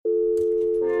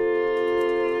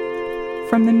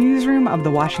From the newsroom of The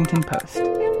Washington Post.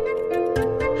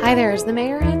 Hi there, is the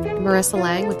mayor in? Marissa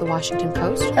Lang with The Washington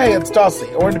Post. Hey, it's Dulcie.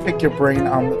 I wanted to pick your brain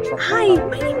on the Trump. Hi,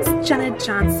 my name is Jenna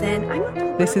Johnson.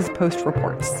 This is Post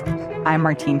Reports. I'm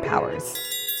Martine Powers.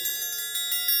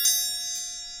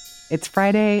 It's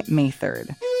Friday, May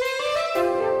 3rd.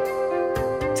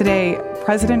 Today,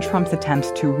 President Trump's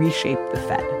attempts to reshape the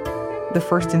Fed, the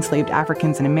first enslaved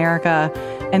Africans in America,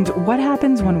 and what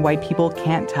happens when white people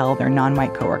can't tell their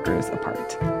non-white coworkers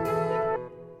apart.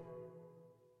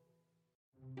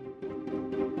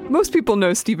 Most people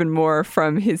know Stephen Moore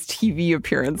from his TV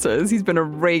appearances. He's been a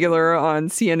regular on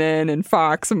CNN and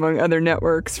Fox, among other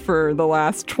networks, for the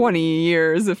last 20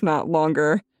 years, if not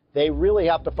longer. They really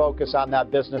have to focus on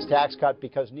that business tax cut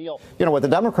because, Neil... You know, what the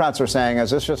Democrats are saying is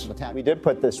this just... We did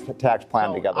put this tax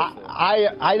plan together.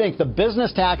 I think the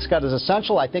business tax cut is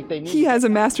essential. I think they need... He has a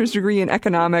master's degree in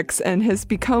economics and has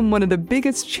become one of the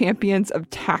biggest champions of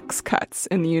tax cuts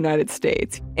in the United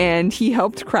States. And he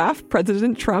helped craft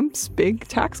President Trump's big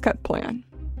tax cut plan.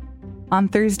 On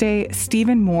Thursday,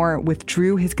 Stephen Moore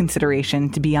withdrew his consideration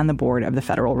to be on the board of the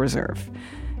Federal Reserve.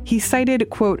 He cited,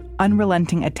 quote,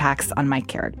 unrelenting attacks on my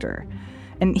character.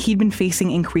 And he'd been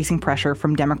facing increasing pressure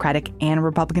from Democratic and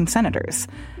Republican senators.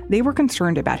 They were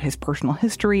concerned about his personal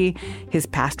history, his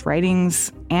past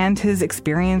writings, and his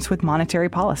experience with monetary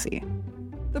policy.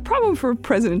 The problem for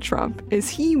President Trump is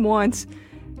he wants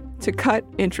to cut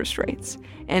interest rates,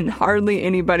 and hardly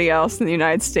anybody else in the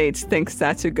United States thinks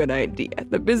that's a good idea.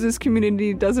 The business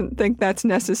community doesn't think that's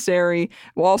necessary.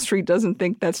 Wall Street doesn't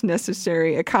think that's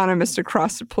necessary. Economists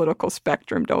across the political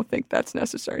spectrum don't think that's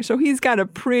necessary. So he's got a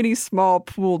pretty small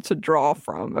pool to draw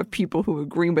from of people who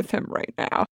agree with him right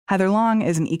now. Heather Long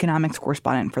is an economics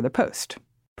correspondent for The Post.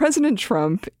 President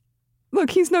Trump,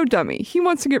 look, he's no dummy. He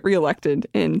wants to get reelected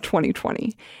in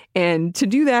 2020. And to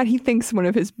do that, he thinks one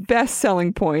of his best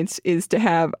selling points is to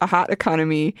have a hot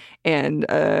economy and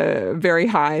a very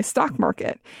high stock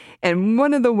market. And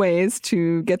one of the ways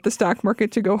to get the stock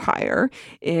market to go higher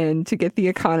and to get the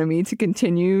economy to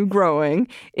continue growing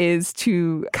is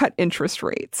to cut interest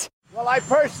rates. Well, I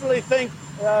personally think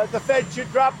the Fed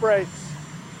should drop rates.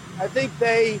 I think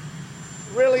they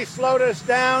really slowed us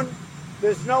down.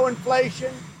 There's no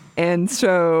inflation. And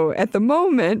so at the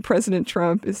moment, President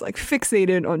Trump is like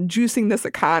fixated on juicing this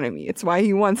economy. It's why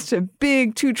he wants a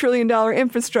big $2 trillion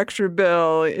infrastructure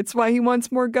bill. It's why he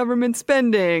wants more government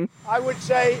spending. I would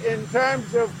say in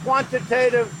terms of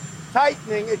quantitative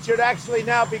tightening, it should actually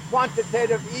now be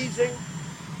quantitative easing.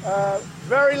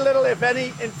 Very little, if any,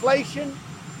 inflation.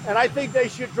 And I think they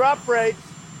should drop rates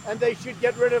and they should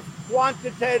get rid of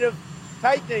quantitative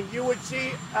tightening. You would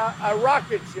see a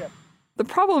rocket ship. The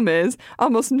problem is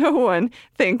almost no one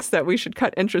thinks that we should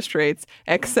cut interest rates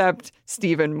except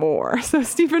Stephen Moore. So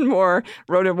Stephen Moore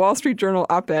wrote a Wall Street Journal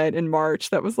op-ed in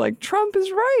March that was like, Trump is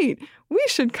right. We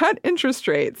should cut interest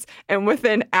rates. And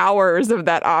within hours of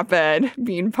that op-ed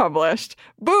being published,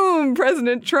 boom,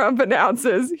 President Trump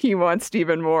announces he wants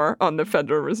Stephen Moore on the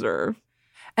Federal Reserve.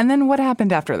 And then what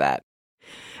happened after that?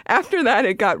 After that,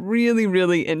 it got really,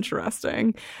 really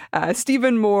interesting.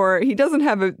 Stephen Moore, he doesn't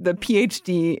have the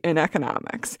PhD in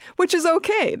economics, which is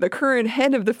okay. The current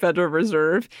head of the Federal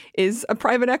Reserve is a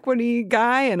private equity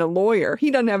guy and a lawyer.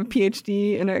 He doesn't have a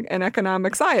PhD in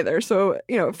economics either. So,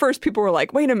 at first people were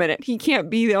like, wait a minute, he can't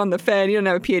be on the Fed. He doesn't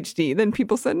have a PhD. Then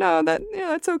people said, no,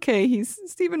 that's okay.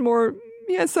 Stephen Moore.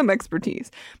 He has some expertise.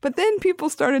 But then people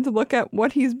started to look at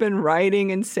what he's been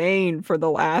writing and saying for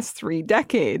the last 3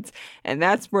 decades. And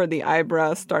that's where the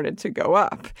eyebrows started to go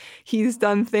up. He's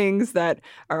done things that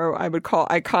are, I would call,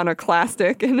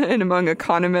 iconoclastic. And among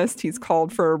economists, he's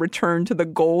called for a return to the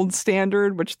gold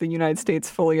standard, which the United States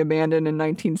fully abandoned in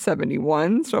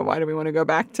 1971. So why do we want to go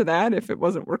back to that if it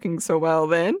wasn't working so well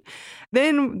then?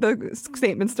 Then the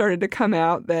statement started to come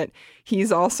out that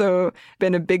he's also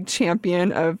been a big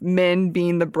champion of men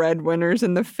being the breadwinners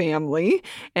in the family.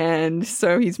 And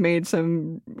so he's made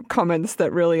some comments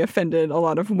that really offended a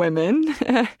lot of women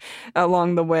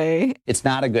along the way. It's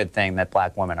not a good thing that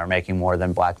black women are making more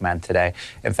than black men today.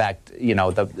 In fact,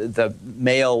 the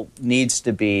male needs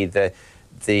to be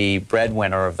the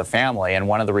breadwinner of the family. And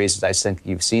one of the reasons I think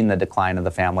you've seen the decline of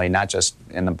the family, not just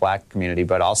in the black community,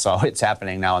 but also it's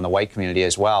happening now in the white community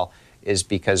as well, is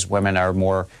because women are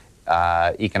more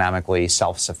economically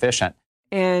self-sufficient.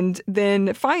 And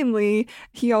then finally,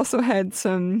 he also had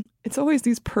some it's always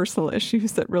these personal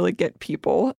issues that really get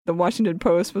people. The Washington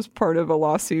Post was part of a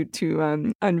lawsuit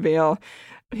to unveil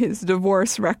his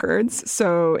divorce records.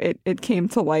 So it came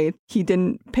to light he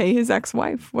didn't pay his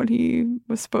ex-wife what he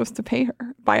was supposed to pay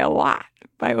her by a lot,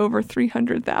 by over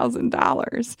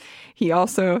 $300,000. He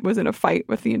also was in a fight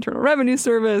with the Internal Revenue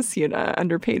Service. He had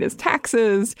underpaid his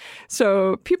taxes.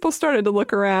 So people started to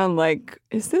look around like,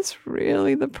 is this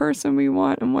really the person we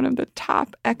want in one of the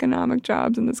top economic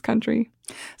jobs in this country?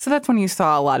 So that's when you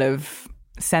saw a lot of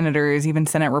senators, even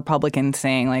Senate Republicans,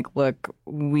 saying, like, look,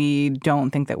 we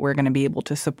don't think that we're going to be able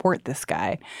to support this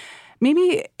guy.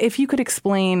 Maybe if you could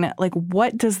explain, like,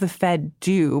 what does the Fed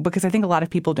do? Because I think a lot of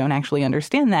people don't actually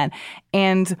understand that.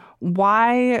 And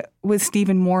why was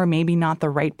Stephen Moore maybe not the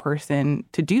right person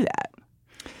to do that?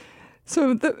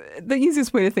 So the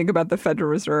easiest way to think about the Federal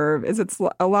Reserve is it's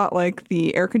a lot like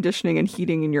the air conditioning and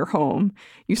heating in your home.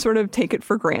 You sort of take it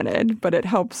for granted, but it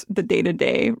helps the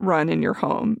day-to-day run in your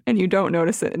home, and you don't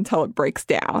notice it until it breaks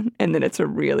down, and then it's a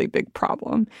really big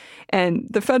problem. And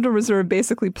the Federal Reserve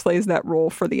basically plays that role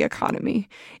for the economy.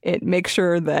 It makes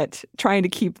sure that trying to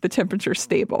keep the temperature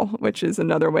stable, which is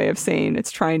another way of saying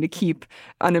it's trying to keep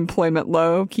unemployment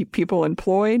low, keep people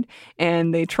employed,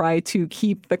 and they try to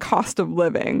keep the cost of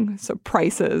living, so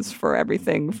prices for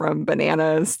everything from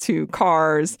bananas to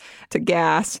cars to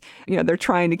gas. They're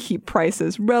trying to keep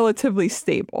prices relatively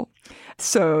stable.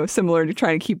 So similar to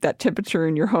trying to keep that temperature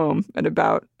in your home at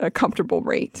about a comfortable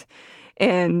rate.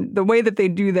 And the way that they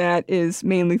do that is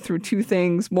mainly through two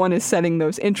things. One is setting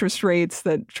those interest rates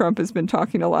that Trump has been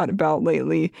talking a lot about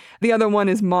lately. The other one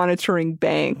is monitoring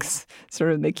banks.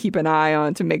 Sort of they keep an eye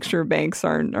on to make sure banks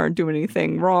aren't doing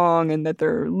anything wrong and that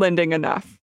they're lending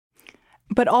enough.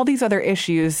 But all these other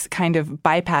issues kind of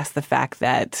bypass the fact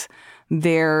that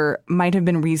there might have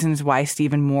been reasons why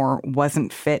Stephen Moore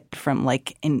wasn't fit from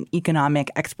like an economic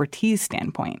expertise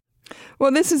standpoint.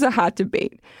 Well, this is a hot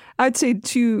debate. I'd say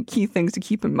two key things to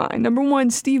keep in mind. Number one,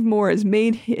 Steve Moore has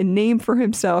made a name for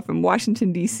himself in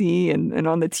Washington, D.C. and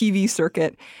on the TV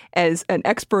circuit as an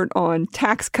expert on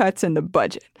tax cuts and the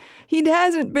budget. He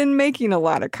hasn't been making a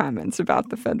lot of comments about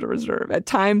the Federal Reserve. At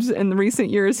times in the recent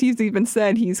years, he's even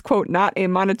said he's, quote, not a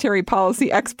monetary policy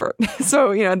expert.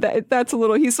 So, that's a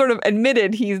little, he's sort of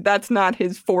admitted that's not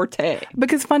his forte.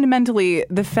 Because fundamentally,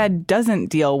 the Fed doesn't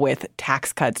deal with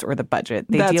tax cuts or the budget.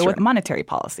 They deal with monetary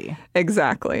policy.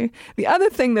 Exactly. The other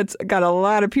thing that's got a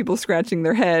lot of people scratching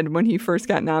their head when he first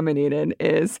got nominated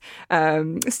is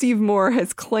Steve Moore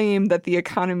has claimed that the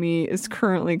economy is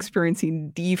currently experiencing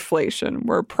deflation,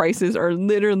 where prices are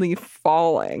literally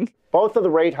falling. Both of the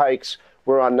rate hikes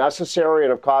were unnecessary and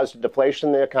have caused a deflation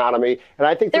in the economy. And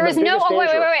I think there is no. Oh, wait.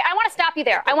 I want to stop you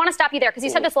there. Because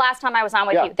you said this last time I was on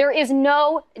with you. There is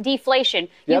no deflation.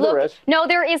 There is. No,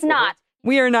 there is not.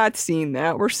 We are not seeing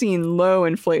that. We're seeing low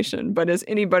inflation. But as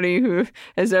anybody who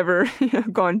has ever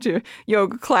gone to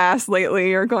yoga class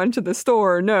lately or gone to the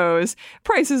store knows,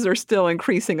 prices are still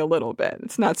increasing a little bit.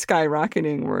 It's not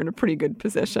skyrocketing. We're in a pretty good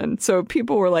position. So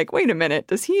people were like, wait a minute,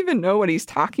 does he even know what he's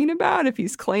talking about if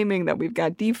he's claiming that we've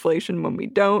got deflation when we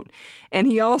don't? And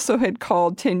he also had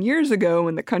called 10 years ago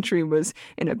when the country was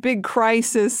in a big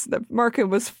crisis, the market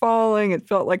was falling, it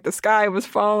felt like the sky was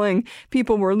falling,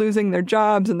 people were losing their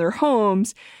jobs and their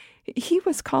homes. He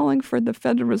was calling for the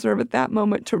Federal Reserve at that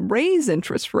moment to raise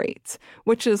interest rates,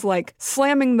 which is like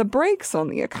slamming the brakes on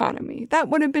the economy. That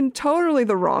would have been totally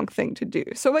the wrong thing to do.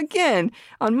 So again,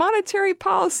 on monetary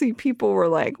policy, people were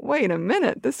like, wait a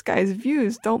minute, this guy's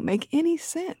views don't make any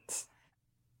sense.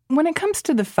 When it comes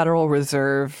to the Federal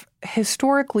Reserve,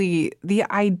 historically, the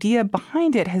idea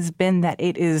behind it has been that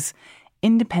it is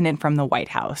independent from the White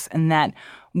House and that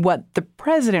what the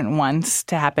president wants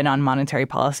to happen on monetary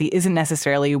policy isn't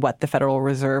necessarily what the Federal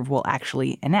Reserve will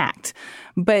actually enact.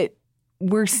 But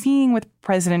we're seeing with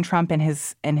President Trump and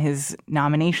his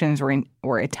nominations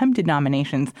or attempted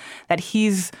nominations that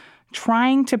he's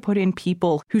trying to put in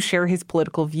people who share his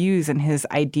political views and his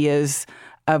ideas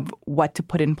of what to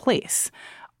put in place.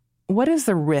 What is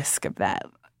the risk of that?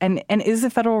 And is the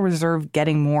Federal Reserve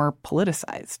getting more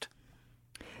politicized?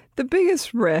 The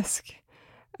biggest risk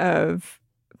of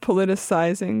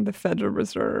politicizing the Federal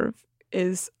Reserve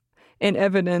is in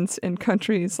evidence in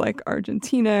countries like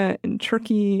Argentina and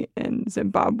Turkey and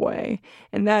Zimbabwe.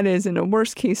 And that is in a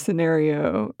worst case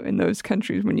scenario in those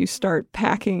countries when you start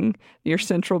packing your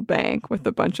central bank with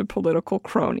a bunch of political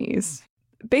cronies.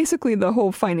 Basically, the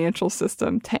whole financial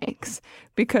system tanks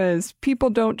because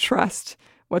people don't trust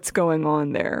what's going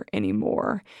on there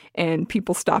anymore, and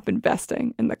people stop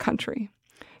investing in the country.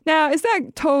 Now, is that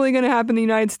totally going to happen in the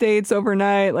United States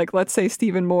overnight? Like, let's say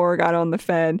Stephen Moore got on the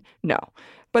Fed? No.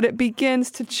 But it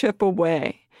begins to chip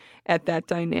away. at that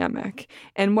dynamic.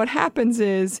 And what happens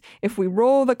is, if we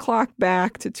roll the clock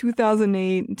back to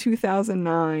 2008 and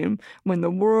 2009, when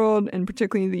the world, and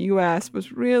particularly the U.S.,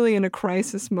 was really in a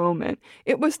crisis moment,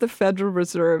 it was the Federal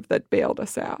Reserve that bailed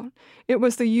us out. It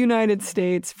was the United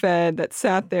States Fed that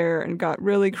sat there and got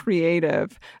really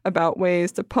creative about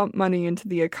ways to pump money into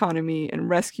the economy and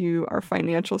rescue our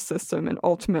financial system and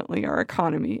ultimately our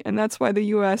economy. And that's why the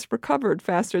U.S. recovered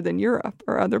faster than Europe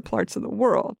or other parts of the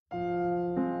world.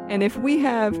 And if we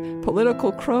have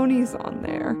political cronies on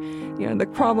there, the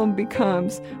problem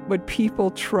becomes, would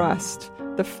people trust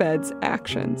the Fed's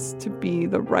actions to be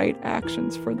the right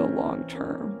actions for the long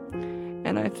term?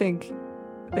 And I think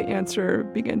the answer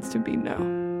begins to be no.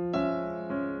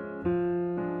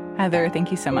 Heather,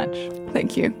 thank you so much.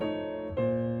 Thank you.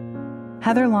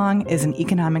 Heather Long is an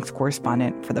economics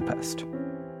correspondent for The Post.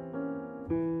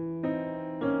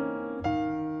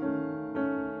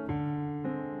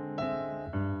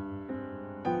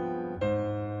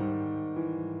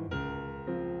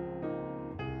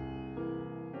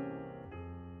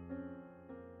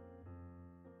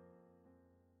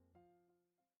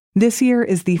 This year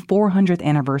is the 400th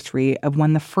anniversary of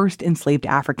when the first enslaved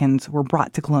Africans were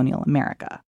brought to colonial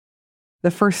America. The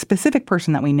first specific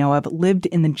person that we know of lived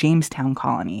in the Jamestown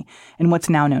colony in what's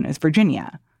now known as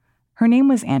Virginia. Her name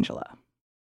was Angela.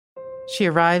 She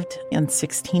arrived in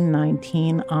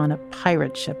 1619 on a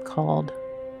pirate ship called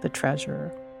the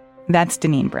Treasurer. That's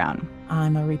DeNeen Brown.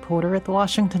 I'm a reporter at the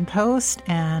Washington Post,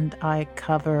 and I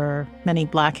cover many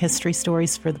Black history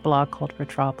stories for the blog called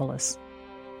Metropolis.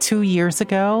 2 years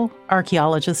ago,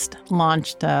 archaeologists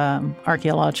launched an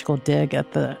archaeological dig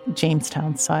at the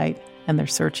Jamestown site, and they're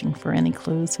searching for any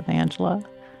clues of Angela.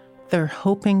 They're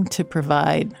hoping to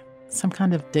provide some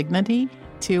kind of dignity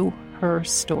to her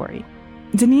story.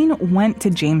 DeNeen went to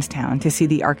Jamestown to see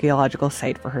the archaeological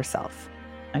site for herself.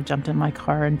 I jumped in my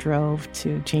car and drove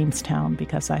to Jamestown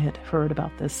because I had heard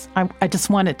about this. I just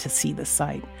wanted to see the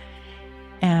site.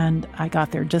 And I got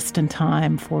there just in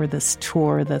time for this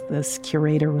tour that this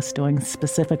curator was doing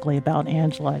specifically about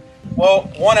Angela. Well,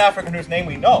 one African whose name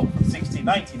we know from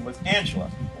 1619 was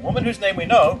Angela, a woman whose name we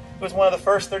know was one of the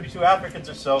first 32 Africans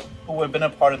or so who would have been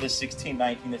a part of this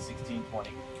 1619 to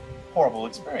 1620 horrible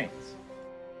experience.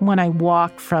 When I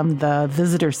walked from the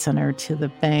visitor center to the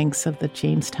banks of the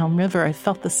Jamestown River, I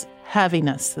felt this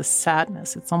heaviness, this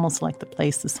sadness. It's almost like the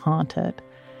place is haunted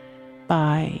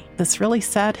by this really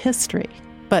sad history,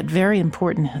 but very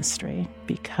important history,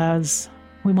 because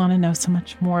we want to know so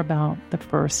much more about the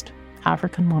first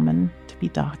African woman to be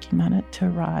documented to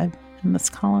arrive in this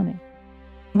colony.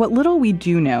 What little we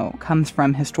do know comes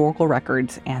from historical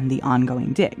records and the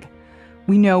ongoing dig.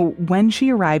 We know when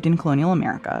she arrived in colonial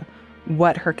America,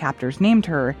 what her captors named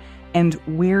her, and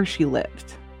where she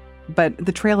lived. But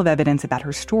the trail of evidence about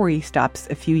her story stops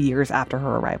a few years after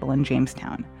her arrival in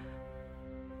Jamestown.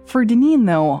 For DeNeen,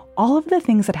 though, all of the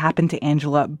things that happened to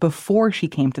Angela before she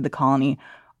came to the colony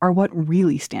are what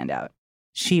really stand out.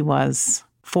 She was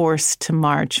forced to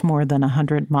march more than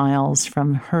 100 miles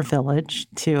from her village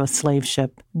to a slave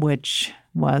ship, which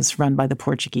was run by the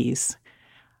Portuguese.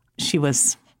 She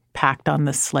was packed on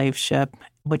this slave ship,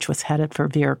 which was headed for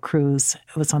Veracruz.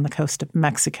 It was on the coast of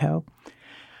Mexico.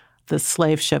 The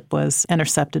slave ship was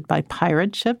intercepted by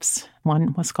pirate ships.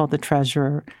 One was called the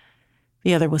Treasurer.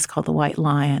 The other was called the White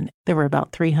Lion. There were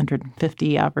about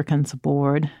 350 Africans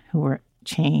aboard who were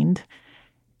chained,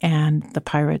 and the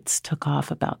pirates took off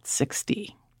about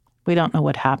 60. We don't know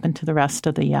what happened to the rest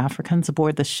of the Africans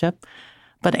aboard the ship,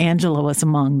 but Angela was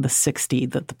among the 60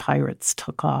 that the pirates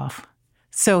took off.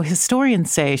 So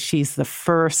historians say she's the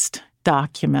first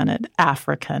documented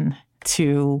African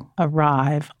to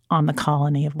arrive on the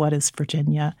colony of what is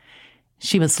Virginia.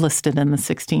 She was listed in the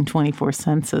 1624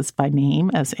 census by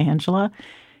name as Angela,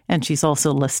 and she's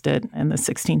also listed in the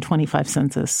 1625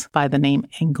 census by the name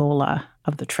Angola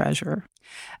of the Treasurer.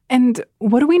 And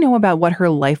what do we know about what her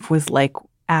life was like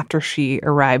after she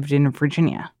arrived in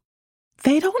Virginia?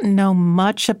 They don't know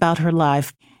much about her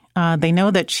life. They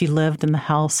know that she lived in the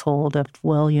household of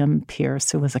William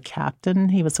Pierce, who was a captain.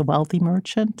 He was a wealthy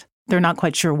merchant. They're not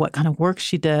quite sure what kind of work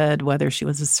she did, whether she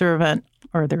was a servant,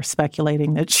 or they're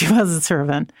speculating that she was a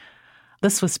servant.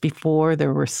 This was before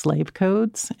there were slave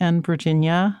codes in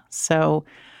Virginia, so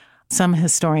some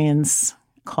historians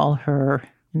call her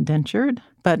indentured,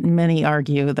 but many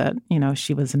argue that,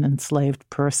 she was an enslaved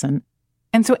person.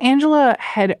 And so Angela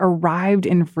had arrived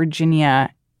in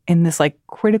Virginia in this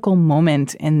critical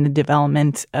moment in the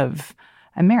development of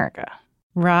America.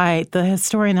 Right. The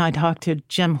historian I talked to,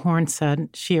 Jim Horn, said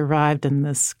she arrived in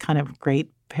this kind of great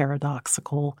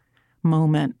paradoxical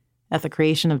moment at the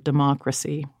creation of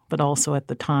democracy but also at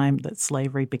the time that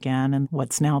slavery began in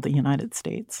what's now the United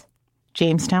States.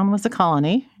 Jamestown was a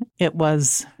colony. It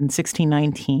was in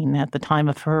 1619. At the time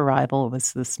of her arrival, it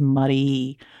was this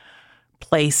muddy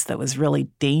place that was really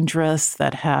dangerous,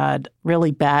 that had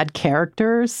really bad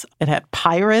characters. It had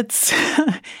pirates.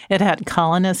 It had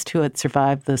colonists who had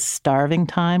survived the starving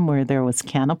time where there was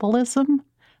cannibalism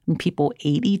and people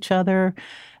ate each other.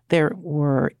 There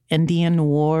were Indian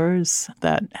wars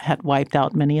that had wiped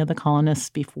out many of the colonists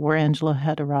before Angela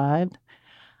had arrived.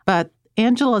 But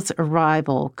Angela's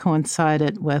arrival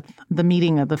coincided with the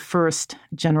meeting of the first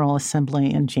General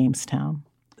Assembly in Jamestown.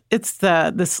 It's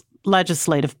this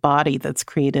legislative body that's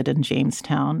created in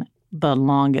Jamestown, the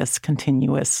longest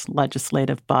continuous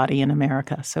legislative body in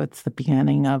America. So it's the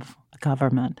beginning of a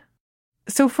government.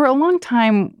 So for a long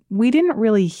time, we didn't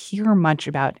really hear much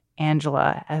about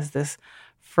Angela as this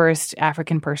first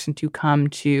African person to come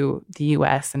to the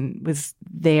U.S. and was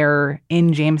there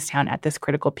in Jamestown at this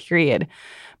critical period.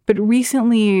 But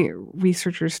recently,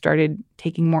 researchers started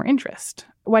taking more interest.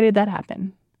 Why did that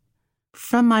happen?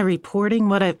 From my reporting,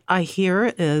 what I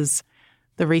hear is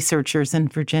the researchers in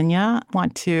Virginia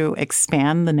want to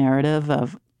expand the narrative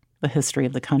of the history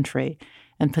of the country,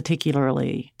 and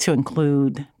particularly to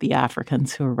include the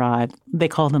Africans who arrived. They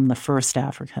call them the first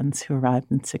Africans who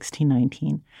arrived in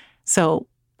 1619. So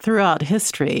throughout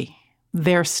history,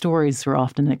 their stories were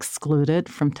often excluded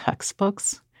from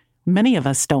textbooks. Many of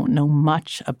us don't know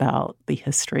much about the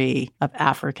history of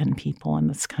African people in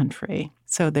this country.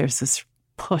 So there's this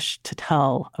push to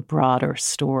tell a broader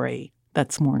story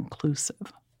that's more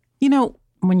inclusive. You know,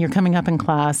 when you're coming up in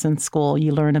class in school,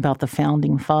 you learn about the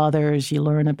founding fathers. You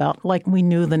learn about, like, we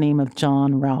knew the name of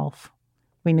John Rolfe.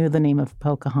 We knew the name of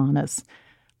Pocahontas.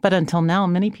 But until now,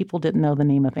 many people didn't know the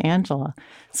name of Angela.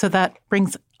 So that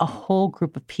brings a whole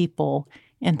group of people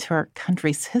into our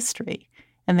country's history.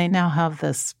 And they now have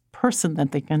this person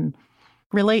that they can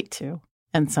relate to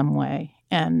in some way.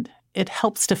 And it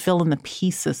helps to fill in the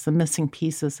pieces, the missing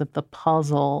pieces of the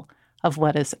puzzle of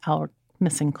what is our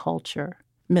missing culture.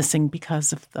 Missing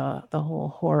because of the whole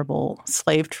horrible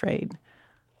slave trade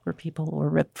where people were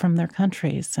ripped from their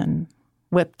countries and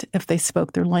whipped if they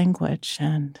spoke their language.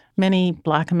 And many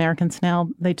Black Americans now,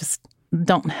 they just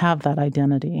don't have that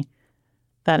identity,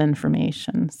 that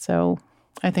information. So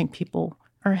I think people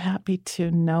are happy to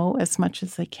know as much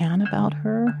as they can about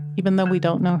her, even though we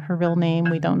don't know her real name,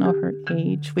 we don't know her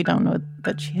age, we don't know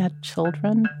that she had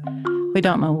children, we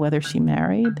don't know whether she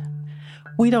married.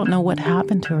 We don't know what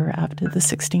happened to her after the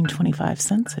 1625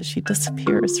 census. She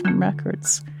disappears from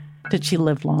records. Did she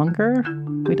live longer?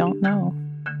 We don't know.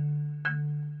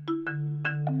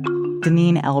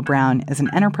 DeNeen L. Brown is an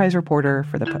enterprise reporter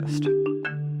for The Post.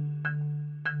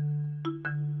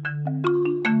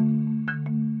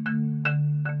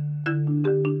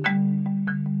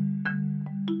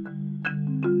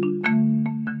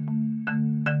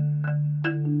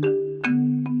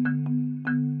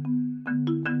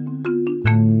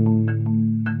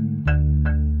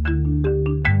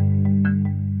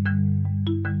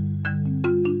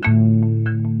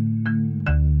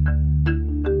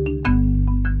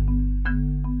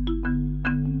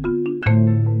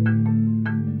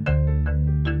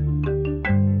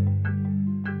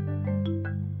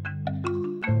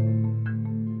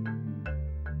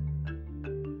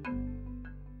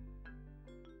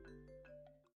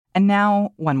 And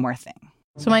now, one more thing.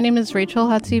 So my name is Rachel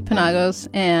Hatzipanagos,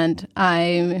 and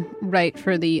I write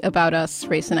for the About Us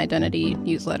Race and Identity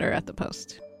newsletter at The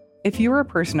Post. If you're a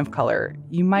person of color,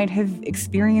 you might have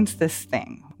experienced this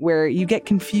thing where you get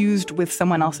confused with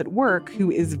someone else at work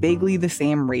who is vaguely the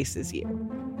same race as you.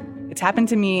 It's happened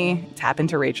to me. It's happened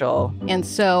to Rachel. And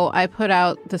so I put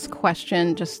out this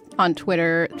question just on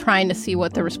Twitter, trying to see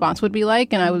what the response would be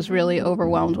like. And I was really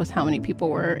overwhelmed with how many people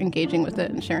were engaging with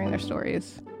it and sharing their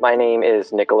stories. My name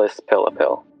is Nicholas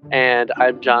Pillapil. And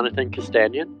I'm Jonathan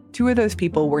Castanian. Two of those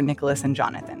people were Nicholas and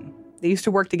Jonathan. They used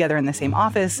to work together in the same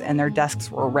office, and their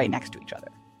desks were right next to each other.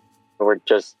 We're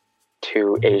just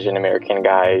two Asian American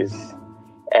guys,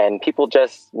 and people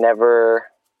just never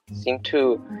seemed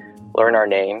to learn our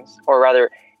names. Or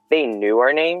rather, they knew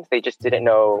our names, they just didn't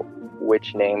know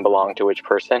which name belonged to which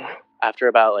person. After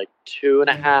about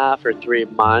 2.5 or 3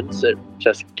 months, it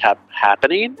just kept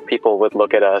happening. People would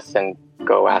look at us and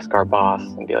go ask our boss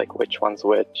and be like, which one's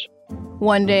which?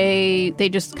 One day, they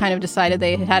just kind of decided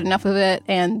they had enough of it,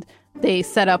 and they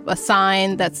set up a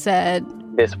sign that said,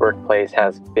 this workplace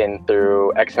has been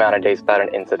through X amount of days without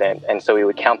an incident. And so we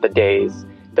would count the days.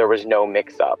 There was no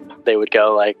mix-up. They would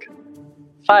go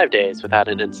 5 days without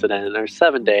an incident or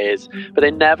 7 days, but they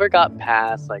never got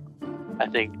past I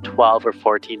think 12 or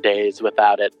 14 days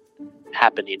without it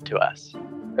happening to us.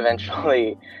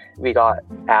 Eventually, we got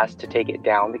asked to take it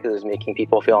down because it was making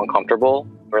people feel uncomfortable.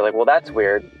 We're like, well, that's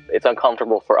weird. It's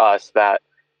uncomfortable for us that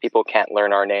people can't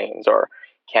learn our names or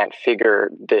can't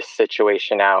figure this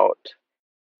situation out.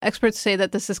 Experts say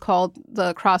that this is called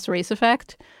the cross-race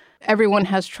effect. Everyone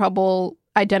has trouble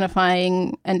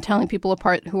identifying and telling people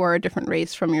apart who are a different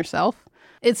race from yourself.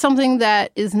 It's something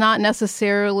that is not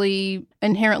necessarily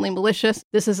inherently malicious.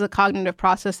 This is a cognitive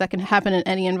process that can happen in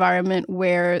any environment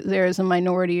where there is a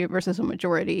minority versus a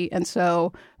majority. And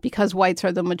so because whites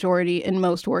are the majority in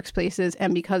most workplaces,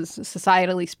 and because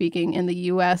societally speaking in the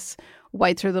U.S.,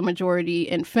 whites are the majority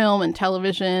in film and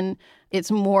television, it's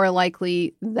more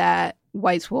likely that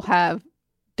whites will have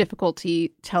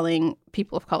difficulty telling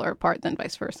people of color apart than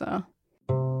vice versa.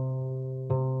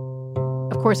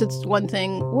 Of course, it's one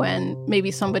thing when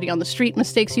maybe somebody on the street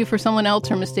mistakes you for someone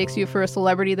else or mistakes you for a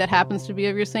celebrity that happens to be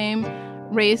of your same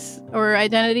race or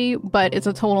identity, but it's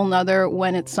a total nother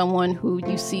when it's someone who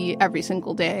you see every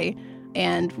single day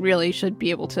and really should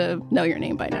be able to know your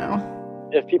name by now.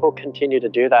 If people continue to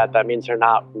do that, that means they're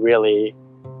not really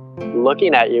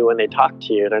looking at you when they talk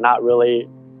to you. They're not really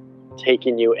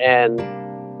taking you in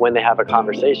when they have a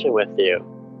conversation with you.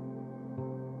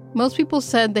 Most people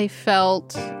said they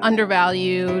felt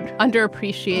undervalued,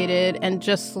 underappreciated, and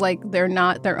just like they're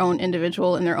not their own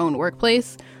individual in their own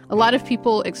workplace. A lot of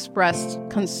people expressed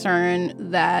concern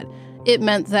that it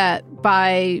meant that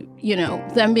by,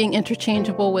 them being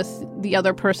interchangeable with the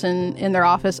other person in their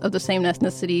office of the same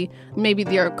ethnicity, maybe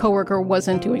their coworker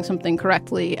wasn't doing something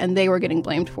correctly and they were getting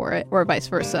blamed for it, or vice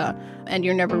versa. And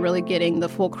you're never really getting the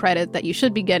full credit that you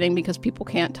should be getting because people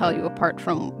can't tell you apart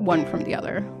from one from the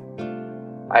other.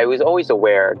 I was always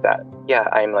aware that,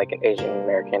 I'm like an Asian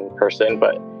American person,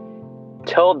 but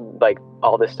till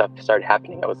all this stuff started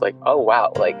happening, I was like, oh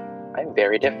wow, I'm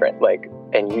very different.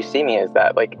 And you see me as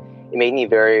that. It made me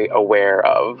very aware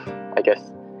of, I guess,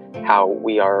 how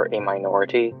we are a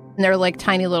minority. And they're like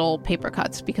tiny little paper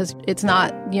cuts because it's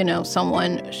not,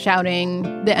 someone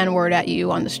shouting the N-word at you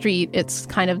on the street. It's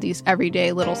kind of these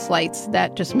everyday little slights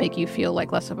that just make you feel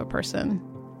like less of a person.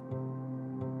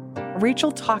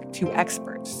 Rachel talked to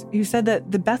experts who said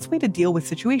that the best way to deal with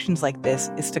situations like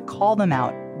this is to call them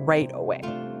out right away.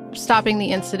 Stopping the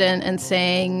incident and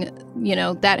saying,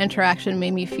 that interaction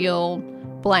made me feel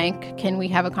blank. Can we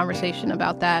have a conversation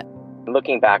about that?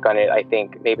 Looking back on it, I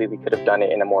think maybe we could have done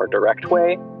it in a more direct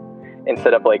way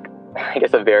instead of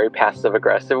a very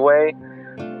passive-aggressive way.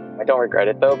 I don't regret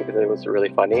it though because it was really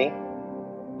funny.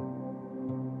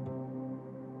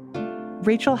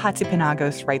 Rachel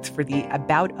Hatzipanagos writes for the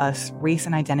About Us Race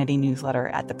and Identity newsletter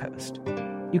at The Post.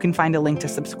 You can find a link to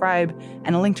subscribe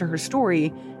and a link to her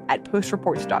story at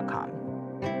postreports.com.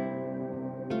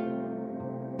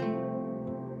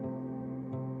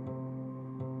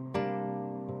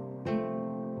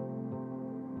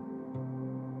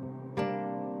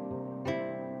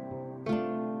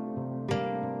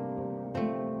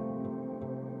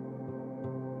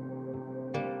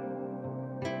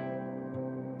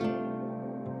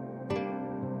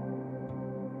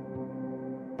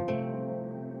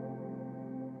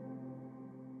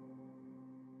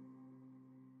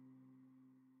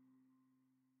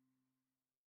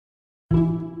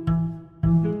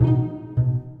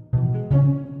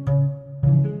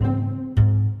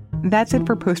 That's it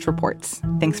for Post Reports.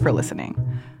 Thanks for listening.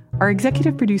 Our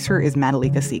executive producer is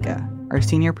Madalika Sika. Our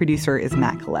senior producer is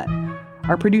Matt Collette.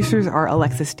 Our producers are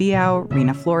Alexis Diao,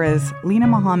 Rena Flores, Lena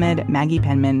Mohammed, Maggie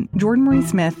Penman, Jordan Marie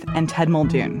Smith, and Ted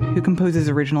Muldoon, who composes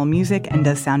original music and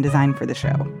does sound design for the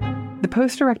show. The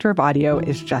Post director of audio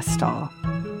is Jess Stahl.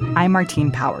 I'm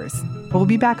Martine Powers. We'll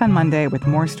be back on Monday with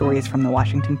more stories from the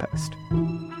Washington Post.